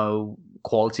had no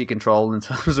quality control in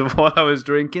terms of what I was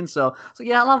drinking. So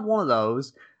yeah, I'll have one of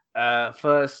those.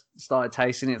 First started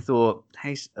tasting it, thought,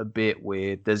 tastes a bit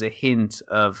weird. There's a hint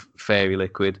of fairy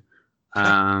liquid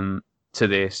to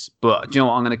this. But do you know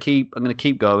what? I'm gonna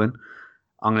keep going.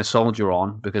 I'm going to soldier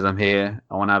on because I'm here.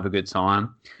 I want to have a good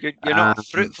time. You're not a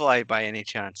fruit fly by any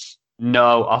chance.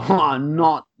 No, I'm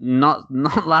not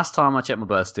last time I checked my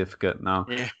birth certificate. No.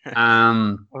 Yeah.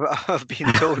 Um, I've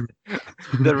been told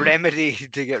the remedy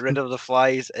to get rid of the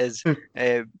flies is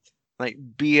like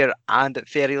beer and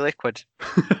fairy liquid.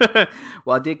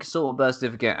 well, I did consult my birth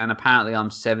certificate, and apparently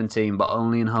I'm 17, but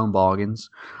only in home bargains.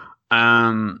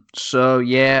 So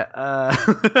yeah,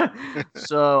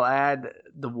 so I had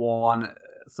the one.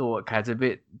 Thought okay, it's a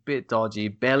bit dodgy.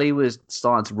 Belly was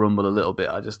starting to rumble a little bit.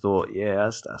 I just thought, yeah,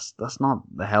 that's not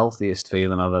the healthiest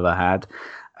feeling I've ever had.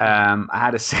 I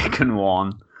had a second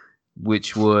one,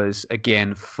 which was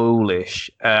again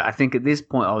foolish. I think at this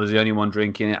point I was the only one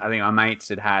drinking it. I think my mates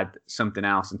had something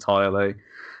else entirely.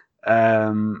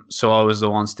 So I was the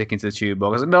one sticking to the tube box.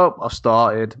 I was like, nope, I've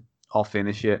started. I'll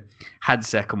finish it. Had the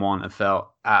second one and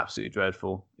felt absolutely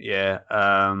dreadful. Yeah.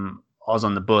 I was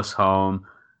on the bus home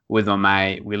with my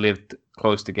mate. We lived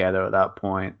close together at that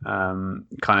point.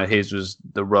 Kind of his was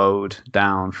the road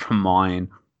down from mine.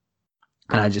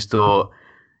 And I just thought,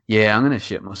 yeah, I'm going to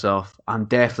shit myself. I'm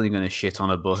definitely going to shit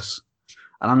on a bus.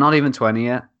 And I'm not even 20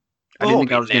 yet. I didn't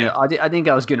think I was going to. I think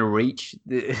I was going to reach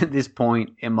this point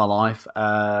in my life,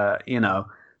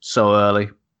 so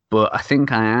early. But I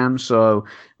think I am. So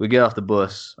we get off the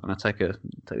bus. I'm going to take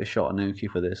a shot of Nuki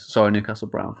for this. Sorry, Newcastle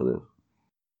Brown for this.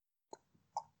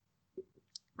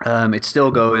 It's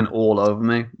still going all over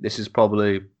me. This is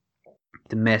probably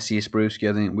the messiest brewski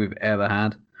I think we've ever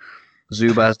had.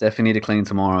 Zubaz definitely need to clean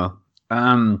tomorrow.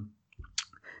 Got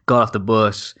off the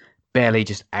bus, belly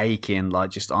just aching,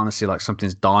 like just honestly like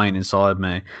something's dying inside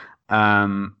me.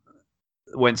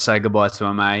 Went to say goodbye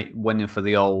to my mate. Went in for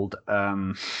the old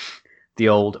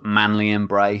manly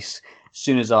embrace. As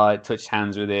soon as I touched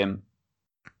hands with him,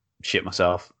 shit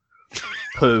myself.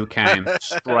 Poo came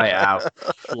straight out,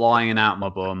 flying out my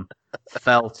bum.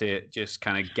 Felt it just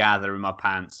kind of gather in my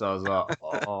pants. I was like,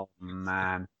 oh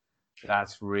man,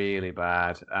 that's really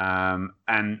bad.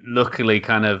 And luckily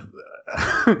kind of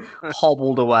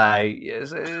hobbled away.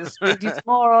 Speak to you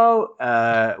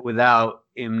tomorrow without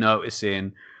him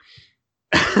noticing.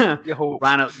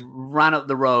 ran up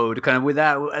the road kind of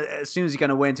without. As soon as he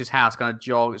kind of went to his house, kind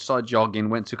of started jogging,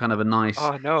 went to kind of a nice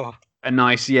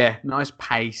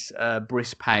pace,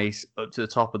 brisk pace up to the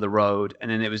top of the road,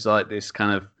 and then it was like this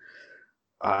kind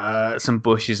of some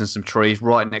bushes and some trees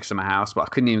right next to my house, but I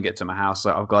couldn't even get to my house,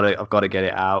 so I've got to get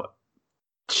it out.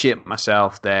 Shit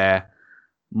myself there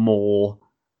more.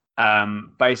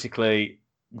 Basically,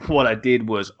 what I did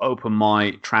was open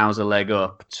my trouser leg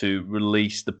up to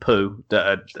release the poo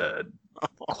that had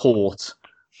caught.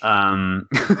 Why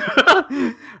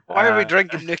are we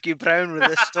drinking Nookie Brown with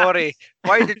this story?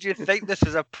 Why did you think this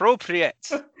was appropriate?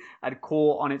 I'd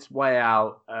caught on its way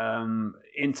out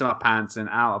into my pants and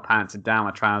out of pants and down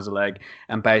my trouser leg,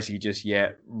 and basically just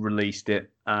released it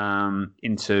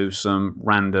into some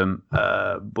random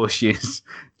bushes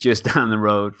just down the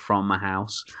road from my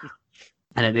house.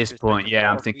 And at this point,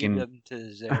 I'm thinking them to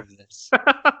deserve this.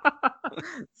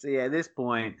 So at this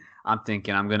point, I'm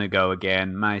thinking I'm gonna go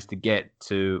again. Managed to get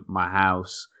to my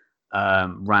house,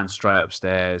 ran straight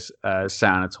upstairs,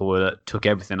 sat in the toilet, took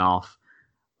everything off.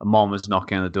 Mom was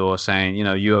knocking on the door saying,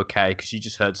 you okay? Because she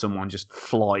just heard someone just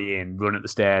fly in, run up the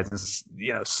stairs,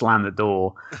 and slam the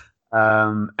door.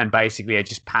 And basically, I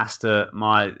just passed her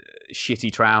my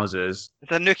shitty trousers.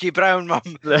 The Nookie Brown, Mum.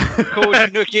 Called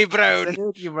Nookie Brown. The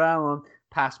Nookie Brown, Mum.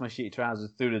 Passed my shitty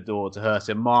trousers through the door to her.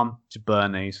 Said, "Mom, just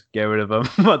burn these. Get rid of them.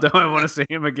 I don't want to see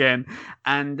them again."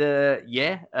 And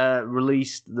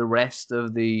released the rest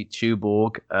of the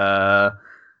Tuborg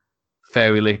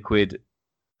fairy liquid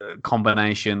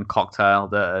combination cocktail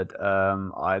that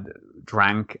I'd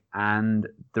drank, and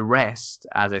the rest,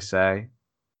 as I say,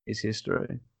 is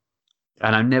history.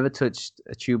 And I've never touched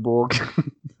a Tuborg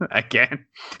again.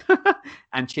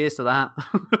 And cheers to that.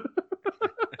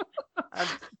 And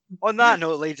on that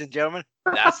note, ladies and gentlemen,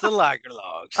 that's the Lager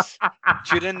Logs.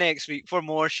 Tune in next week for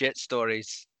more shit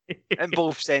stories in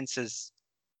both senses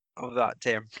of that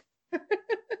term.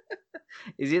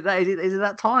 Is it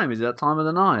that time? Is it that time of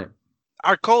the night?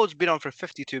 Our call's been on for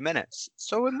 52 minutes,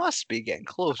 so we must be getting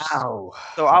close. Wow.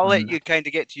 So I'll let you kind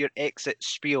of get to your exit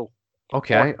spiel.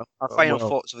 Okay. Our final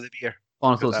thoughts of the beer.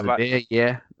 Final thoughts of the beer,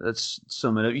 yeah. That's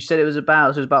summing up. You said it was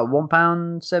about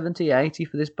 £1.70, £80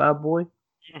 for this bad boy?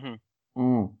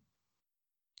 Mm-hmm.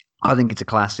 I think it's a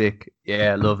classic.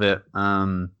 Yeah, love it.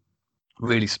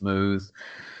 Really smooth.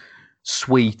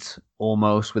 Sweet,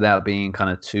 almost, without being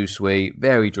kind of too sweet.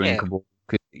 Very drinkable.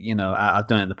 Yeah. I've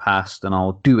done it in the past, and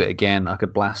I'll do it again. I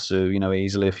could blast through,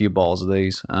 easily a few bottles of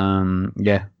these.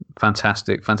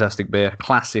 Fantastic beer.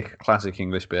 Classic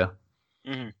English beer.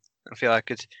 I feel I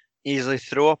could easily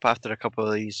throw up after a couple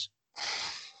of these.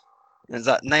 Is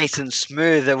that nice and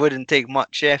smooth? It wouldn't take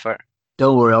much effort.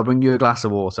 Don't worry, I'll bring you a glass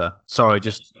of water. Sorry,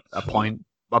 just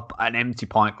an empty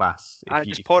pint glass, I if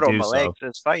you just pour it on do my so. legs.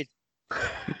 It's fine.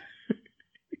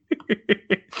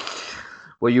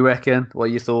 What you reckon? What are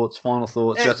your thoughts? Final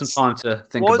thoughts? You had some time to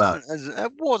think about it.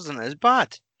 It wasn't as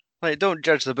bad. Like, don't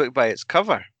judge the book by its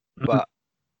cover. But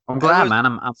I'm it glad, was man.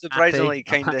 I'm surprisingly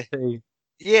happy. I'm kind of. happy.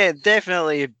 Yeah,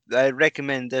 definitely. I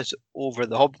recommend this over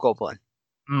the Hobgoblin.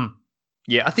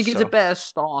 Yeah, I think it's a better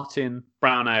starting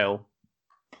brown ale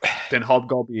than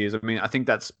Hobgoblin is. I mean, I think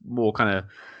that's more kind of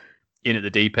in at the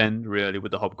deep end, really,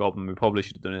 with the Hobgoblin. We probably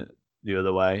should have done it the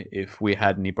other way if we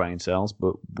had any brain cells,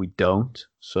 but we don't.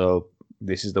 So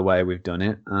this is the way we've done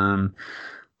it.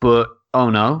 But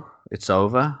oh no, it's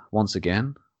over once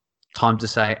again. Time to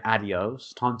say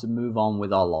adios. Time to move on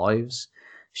with our lives.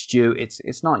 Stu,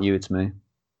 it's not you, it's me.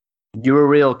 You're a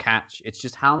real catch. It's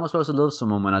just how am I supposed to love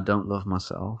someone when I don't love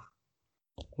myself?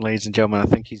 Ladies and gentlemen, I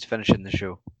think he's finishing the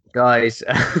show. Guys,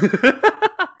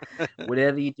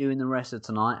 whatever you do in the rest of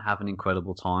tonight, have an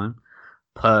incredible time.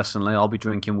 Personally, I'll be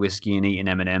drinking whiskey and eating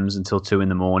M&Ms until 2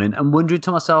 a.m. and wondering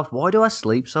to myself, why do I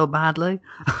sleep so badly?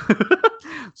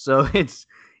 So it's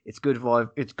goodbye.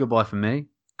 It's goodbye for me.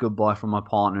 Goodbye from my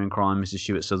partner in crime, Mr.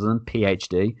 Stuart Sutherland,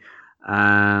 PhD.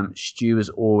 Stu has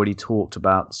already talked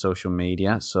about social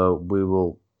media, so we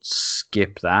will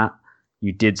skip that.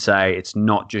 You did say it's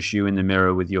not just you in the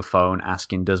mirror with your phone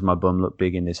asking, does my bum look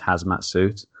big in this hazmat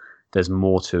suit? There's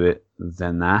more to it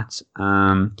than that.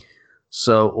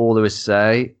 So all there is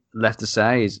left to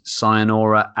say is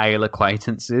sayonara, ale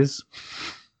acquaintances.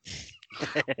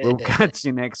 We'll catch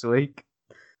you next week.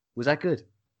 Was that good?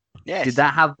 Yes. Did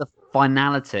that have the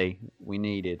finality we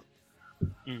needed?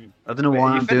 I don't know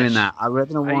why I'm doing that. I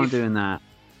don't know why I'm doing that.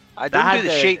 I don't do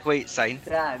the shake weight sign.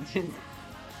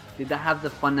 Did that have the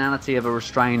finality of a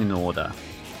restraining order?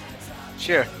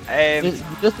 Sure.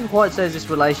 Nothing quite says this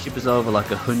relationship is over like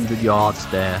 100-yard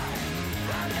stare.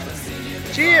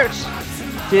 Cheers!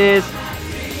 Cheers!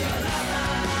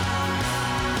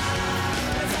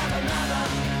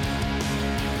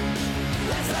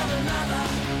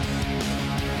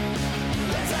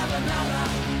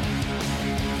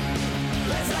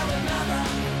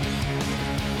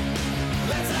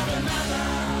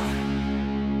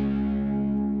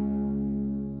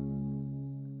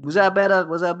 Was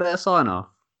that a better sign off?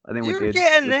 I think we did. You're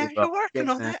getting there. You're working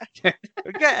on it.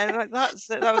 We're getting like that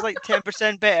was like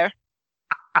 10% better.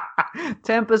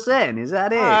 10%? Is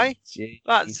that it? Aye. Jeez.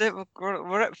 That's it.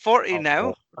 We're at 40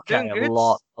 now. Okay, Doing good. a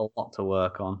lot to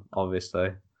work on, obviously.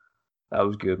 That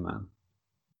was good, man.